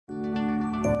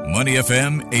Money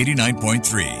FM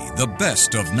 89.3, the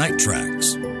best of night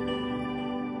tracks.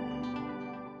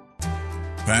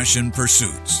 Passion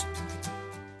Pursuits.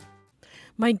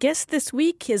 My guest this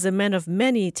week is a man of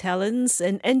many talents,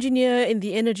 an engineer in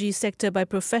the energy sector by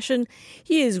profession.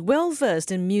 He is well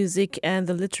versed in music and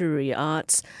the literary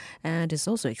arts and is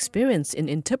also experienced in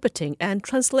interpreting and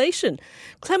translation.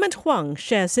 Clement Huang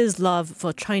shares his love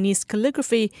for Chinese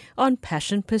calligraphy on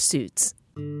Passion Pursuits.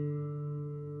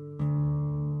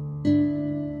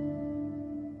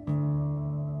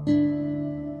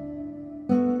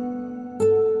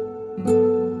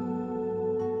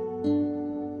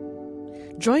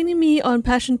 Joining me on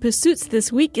Passion Pursuits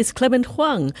this week is Clement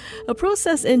Huang, a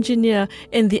process engineer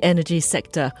in the energy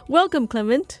sector. Welcome,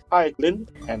 Clement. Hi, Lynn,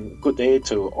 and good day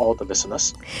to all the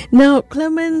listeners. Now,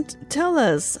 Clement, tell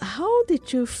us, how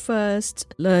did you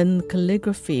first learn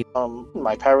calligraphy?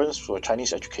 My parents were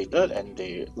Chinese educated and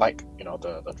they like,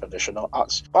 the traditional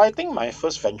arts. But I think my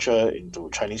first venture into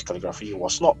Chinese calligraphy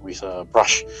was not with a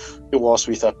brush. It was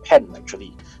with a pen,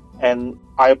 actually. And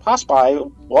I passed by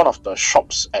one of the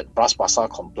shops at Bras Basah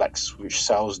complex, which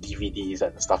sells DVDs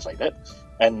and stuff like that.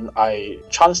 And I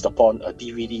chanced upon a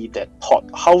DVD that taught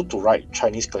how to write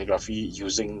Chinese calligraphy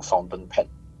using fountain pen.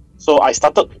 So I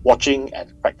started watching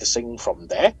and practicing from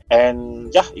there.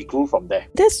 And it grew from there.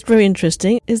 That's very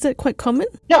interesting. Is that quite common?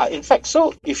 Yeah, in fact,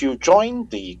 so if you join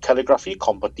the calligraphy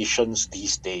competitions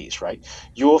these days, right,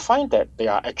 you will find that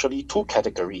there are actually two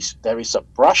categories. There is a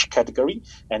brush category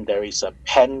and there is a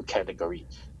pen category.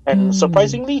 And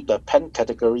surprisingly, the pen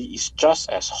category is just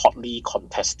as hotly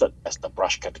contested as the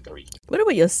brush category. What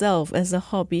about yourself as a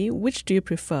hobby? Which do you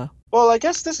prefer? Well, I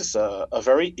guess this is a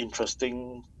very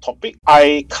interesting topic.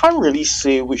 I can't really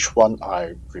say which one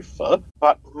I prefer,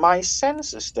 but my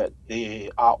sense is that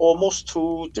they are almost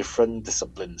two different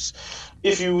disciplines.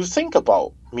 If you think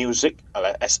about music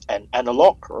as an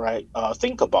analog, right,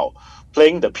 think about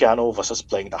playing the piano versus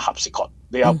playing the harpsichord.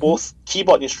 They are both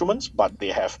keyboard instruments, but they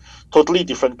have totally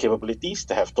different capabilities.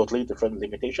 They have totally different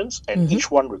limitations, and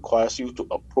each one requires you to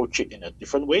approach it in a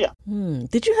different way.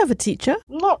 Did you have a teacher?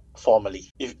 Not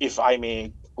formally. If I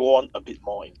may go on a bit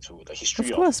more into the history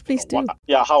of course, please do.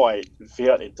 How I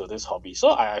veered into this hobby.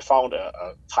 So I found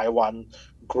a Taiwan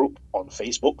group on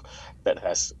Facebook that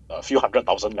has a few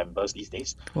 100,000 members these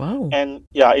days. Wow. And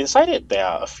inside it, there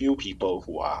are a few people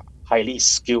who are highly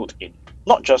skilled in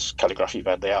not just calligraphy,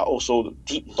 but there are also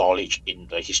deep knowledge in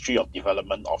the history of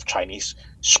development of Chinese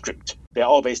script. They are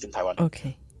all based in Taiwan.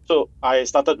 Okay. So I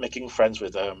started making friends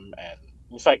with them, and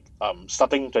in fact,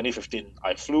 starting 2015,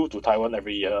 I flew to Taiwan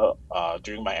every year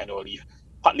during my annual leave.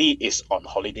 Partly is on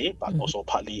holiday, but also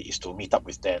partly is to meet up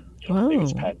with them, play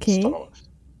with pens, talk about.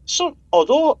 So,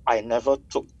 although I never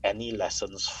took any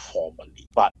lessons formally,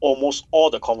 but almost all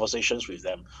the conversations with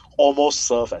them almost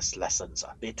serve as lessons.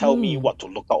 They tell me what to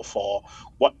look out for,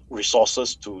 what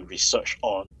resources to research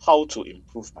on, how to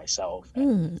improve myself.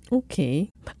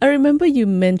 Okay. I remember you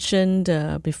mentioned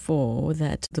before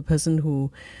that the person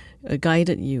who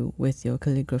guided you with your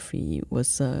calligraphy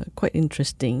was quite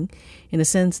interesting in the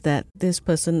sense that this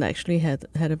person actually had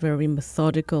a very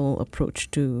methodical approach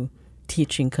to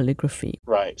teaching calligraphy.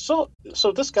 Right. So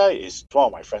this guy is one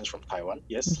of my friends from Taiwan.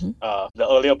 Yes. The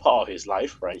earlier part of his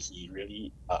life, right, he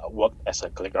really worked as a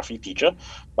calligraphy teacher,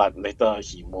 but later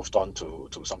he moved on to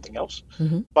something else.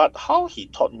 But how he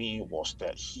taught me was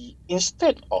that he,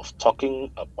 instead of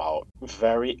talking about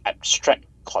very abstract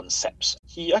concepts,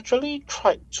 he actually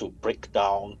tried to break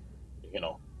down,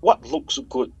 what looks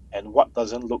good and what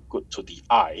doesn't look good to the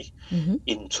eye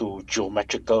into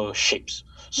geometrical shapes.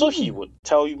 So he would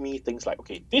tell me things like,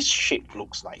 okay, this shape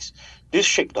looks nice. This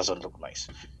shape doesn't look nice.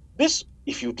 This,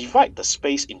 if you divide the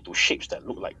space into shapes that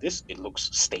look like this, it looks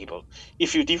stable.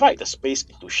 If you divide the space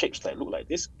into shapes that look like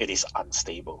this, it is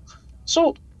unstable.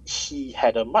 So he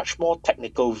had a much more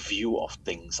technical view of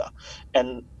things.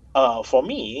 And for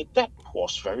me, that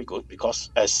was very good because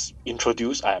as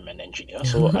introduced, I am an engineer,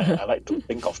 so I like to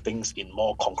think of things in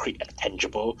more concrete and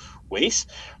tangible ways,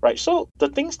 right? So the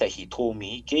things that he told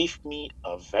me gave me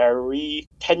a very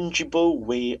tangible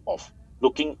way of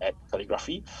looking at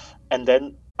calligraphy, and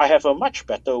then I have a much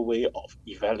better way of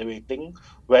evaluating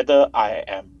whether I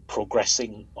am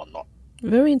progressing or not.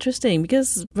 Very interesting,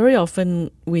 because very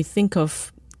often we think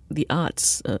of the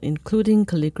arts, including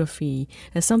calligraphy,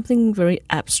 as something very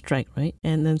abstract, right?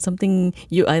 And then something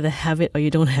you either have it or you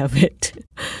don't have it.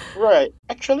 Right.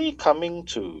 Actually, coming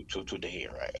to today,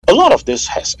 right, a lot of this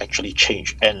has actually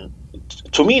changed. And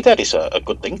to me, that is a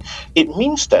good thing. It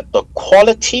means that the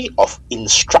quality of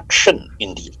instruction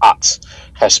in the arts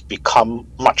has become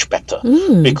much better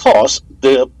because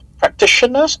the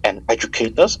practitioners and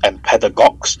educators and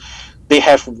pedagogues, they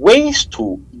have ways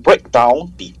to break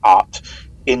down the art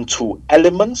into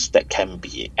elements that can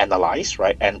be analyzed,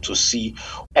 right? And to see,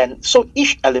 and so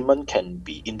each element can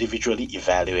be individually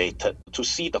evaluated to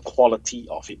see the quality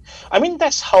of it. I mean,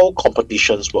 that's how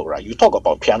competitions work, right? You talk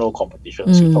about piano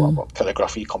competitions, you talk about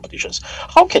calligraphy competitions.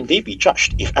 How can they be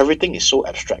judged if everything is so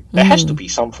abstract? There has to be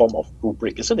some form of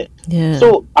rubric, isn't it? Yeah.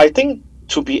 So I think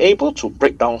to be able to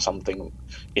break down something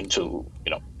into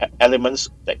elements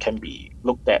that can be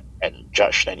looked at and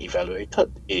judged and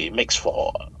evaluated, it makes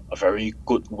for a very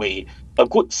good way, a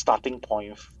good starting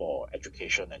point for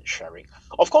education and sharing.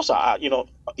 Of course,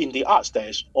 in the arts there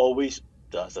is always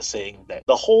the saying that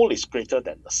the whole is greater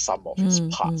than the sum of its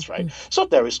parts, right? So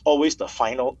there is always the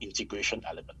final integration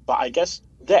element. But I guess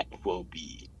that will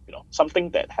be something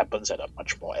that happens at a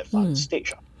much more advanced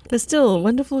stage. But still,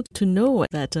 wonderful to know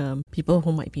that people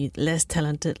who might be less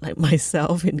talented, like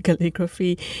myself in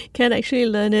calligraphy, can actually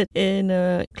learn it in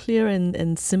a clear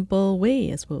and simple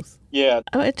way, I suppose. Yeah.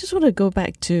 I just want to go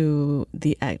back to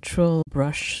the actual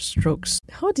brush strokes.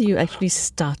 How do you actually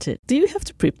start it? Do you have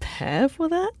to prepare for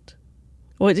that?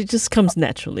 Or it just comes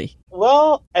naturally?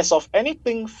 Well, as of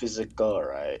anything physical,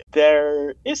 right,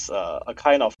 there is a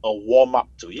kind of a warm-up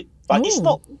to it. But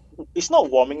it's not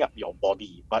warming up your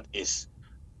body, but it's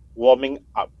warming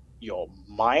up your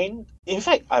mind. In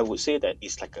fact, I would say that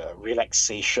it's like a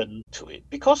relaxation to it,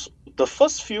 because the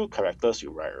first few characters you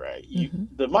write, right,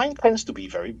 the mind tends to be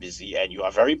very busy and you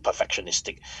are very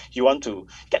perfectionistic. You want to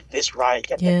get this right,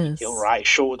 get that detail right,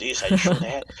 show this and show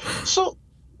that. So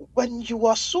when you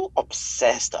are so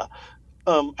obsessed,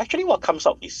 actually what comes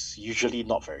out is usually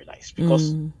not very nice,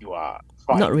 because you are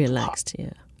trying not relaxed.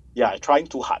 Trying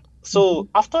too hard. So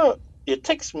after it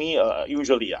takes me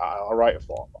usually I'll write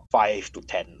for 5 to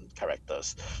 10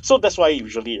 characters. So that's why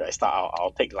usually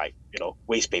I'll take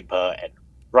waste paper and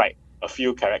write a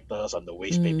few characters on the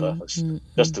waste paper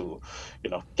just to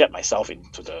get myself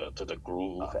into the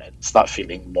groove and start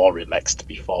feeling more relaxed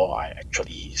before I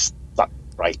actually start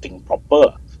writing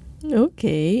proper.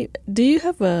 Okay. Do you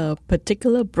have a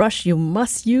particular brush you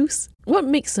must use? What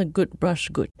makes a good brush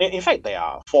good? In fact, there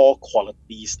are 4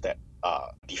 qualities that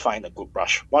define a good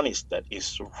brush. One is that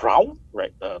it's round,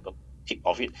 right? The tip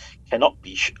of it cannot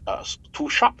be too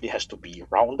sharp. It has to be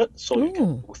rounded so you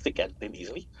can do thick and thin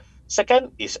easily.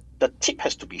 Second is the tip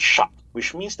has to be sharp,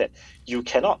 which means that you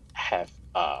cannot have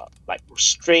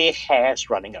stray hairs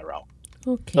running around.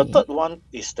 Okay. The third one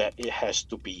is that it has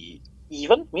to be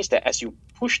even, means that as you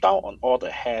push down on all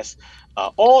the hairs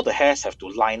have to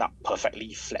line up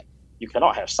perfectly flat. You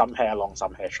cannot have some hair long,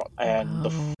 some hair short. And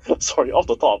sorry, off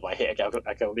the top of my head,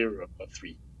 I can only remember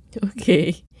 3.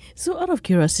 Okay. So out of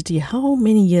curiosity, how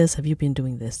many years have you been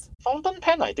doing this? Fountain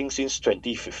pen, I think since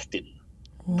 2015.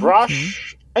 Okay.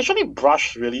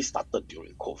 Brush really started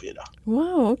during COVID.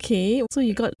 Wow, okay. So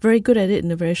you got very good at it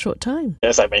in a very short time.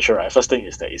 As I mentioned, right, first thing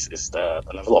is that is the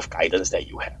level of guidance that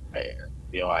you have. Right?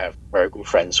 I have very good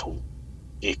friends who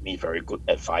gave me very good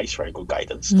advice, very good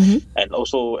guidance. And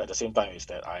also at the same time is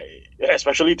that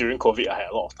especially during COVID, I had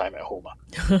a lot of time at home.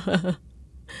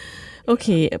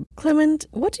 Okay, Clement,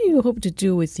 what do you hope to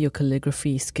do with your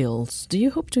calligraphy skills? Do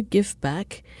you hope to give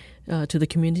back to the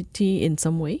community in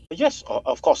some way? Yes,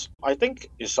 of course. I think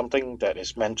it's something that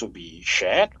is meant to be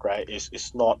shared, right?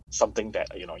 It's not something that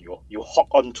you hop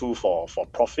onto for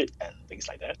profit and things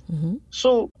like that.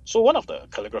 So one of the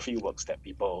calligraphy works that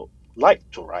people like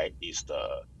to write is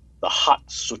the Heart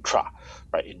Sutra,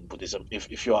 right? In Buddhism,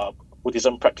 if you are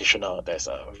Buddhism practitioner, there's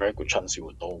a very good chance you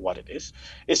would know what it is.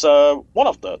 It's one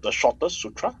of the shortest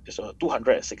sutra. It's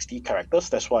 260 characters.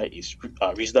 That's why it's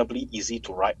reasonably easy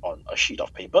to write on a sheet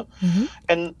of paper.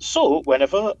 And so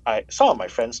whenever some of my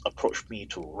friends approach me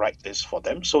to write this for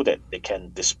them so that they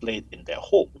can display it in their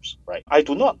homes, right? I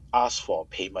do not ask for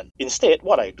payment. Instead,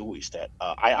 what I do is that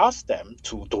I ask them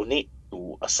to donate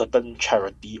to a certain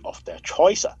charity of their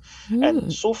choice.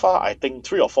 And so far, I think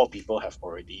 3 or 4 people have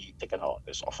already taken out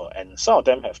this offer, and some of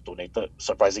them have donated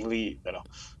surprisingly,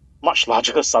 much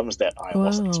larger sums that I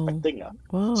wasn't expecting.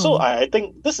 Wow. So I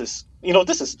think this is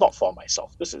not for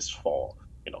myself. This is for,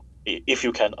 if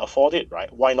you can afford it, right?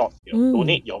 Why not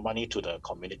donate your money to the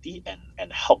community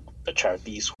and help the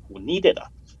charities who need it.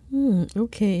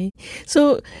 Okay.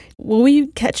 So, will we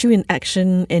catch you in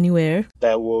action anywhere?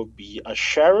 There will be a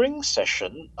sharing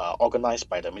session organized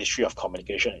by the Ministry of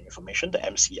Communication and Information, the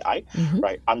MCI,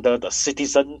 right, under the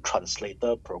Citizen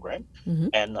Translator Program.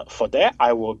 And for that,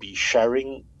 I will be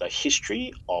sharing the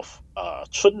history of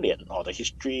Chunlian, or the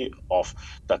history of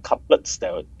the couplets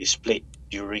that were displayed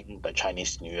during the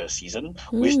Chinese New Year season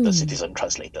with the citizen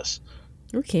translators.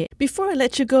 Okay. Before I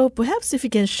let you go, perhaps if you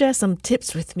can share some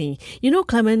tips with me. You know,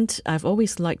 Clement, I've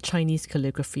always liked Chinese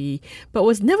calligraphy, but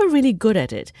was never really good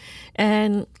at it.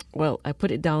 And, well, I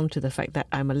put it down to the fact that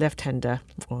I'm a left-hander,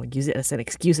 or use it as an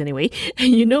excuse anyway.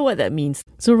 And you know what that means.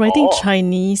 So writing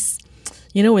Chinese,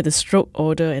 you know, with the stroke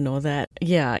order and all that.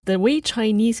 Yeah, the way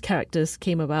Chinese characters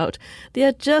came about, they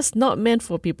are just not meant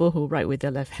for people who write with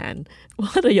their left hand.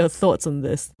 What are your thoughts on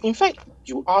this? In fact,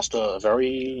 you asked a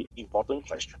very important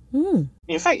question.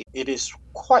 In fact, it is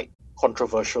quite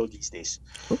controversial these days.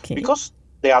 Okay. Because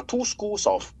there are two schools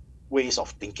of ways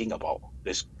of thinking about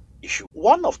this issue.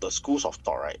 One of the schools of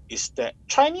thought, right, is that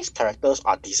Chinese characters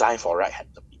are designed for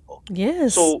right-handed people.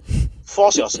 Yes. So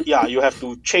you have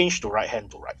to change to right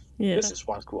hand to write. Yeah. This is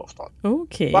one school of thought.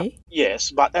 Okay.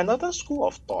 But another school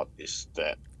of thought is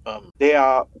that there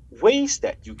are ways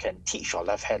that you can teach your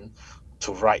left hand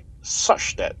to write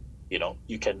such that, you know,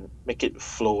 you can make it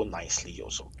flow nicely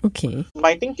also. Okay.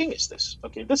 My thinking is this.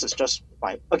 Okay, this is just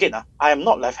I am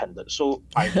not left-handed, so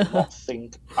I do not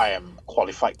think I am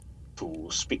qualified to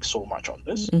speak so much on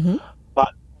this. Mm-hmm.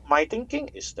 But my thinking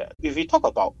is that if we talk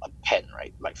about a pen,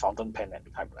 right, like fountain pen and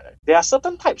type like that, there are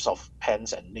certain types of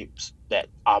pens and nibs that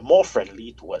are more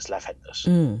friendly towards left-handers.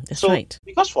 That's right.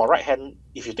 Because for right hand,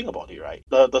 if you think about it, right,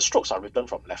 the strokes are written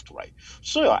from left to right.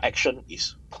 So your action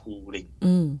is pulling.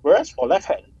 Whereas for left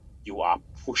hand, you are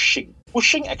pushing.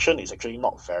 Pushing action is actually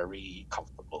not very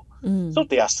comfortable. So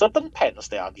there are certain pens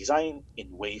that are designed in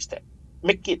ways that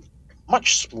make it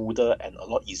much smoother and a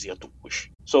lot easier to push.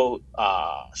 So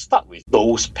start with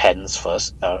those pens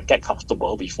first, get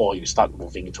comfortable before you start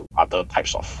moving to other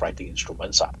types of writing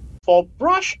instruments. For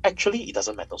brush, actually it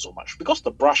doesn't matter so much because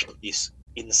the brush is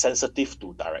insensitive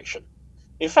to direction.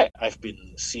 In fact, I've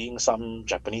been seeing some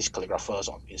Japanese calligraphers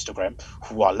on Instagram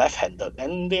who are left-handed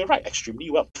and they write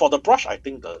extremely well. For the brush, I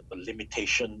think the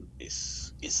limitation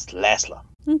is less.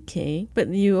 Okay, but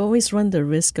you always run the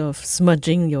risk of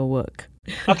smudging your work.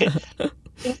 Okay.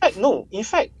 In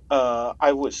fact,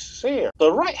 I would say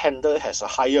the right-hander has a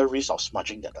higher risk of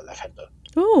smudging than the left-hander.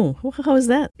 Oh, how is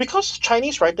that? Because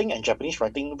Chinese writing and Japanese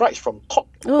writing writes from top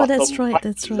to bottom, that's right,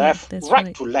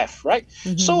 to left, right?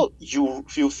 Mm-hmm. So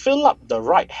you fill up the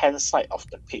right-hand side of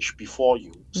the page before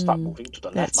you start moving to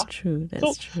the left.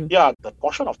 That's true. Yeah, the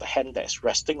portion of the hand that's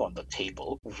resting on the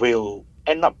table will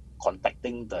end up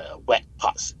contacting the wet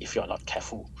parts if you're not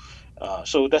careful.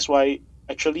 So that's why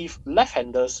actually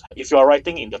left-handers, if you're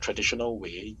writing in the traditional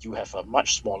way, you have a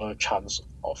much smaller chance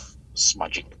of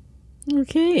smudging.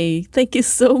 Okay, thank you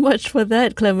so much for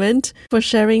that, Clement, for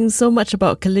sharing so much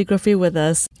about calligraphy with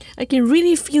us. I can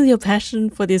really feel your passion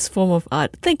for this form of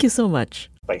art. Thank you so much.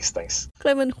 Thanks.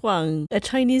 Clement Huang, a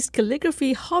Chinese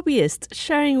calligraphy hobbyist,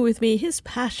 sharing with me his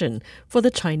passion for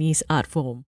the Chinese art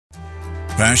form.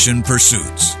 Passion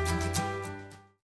Pursuits.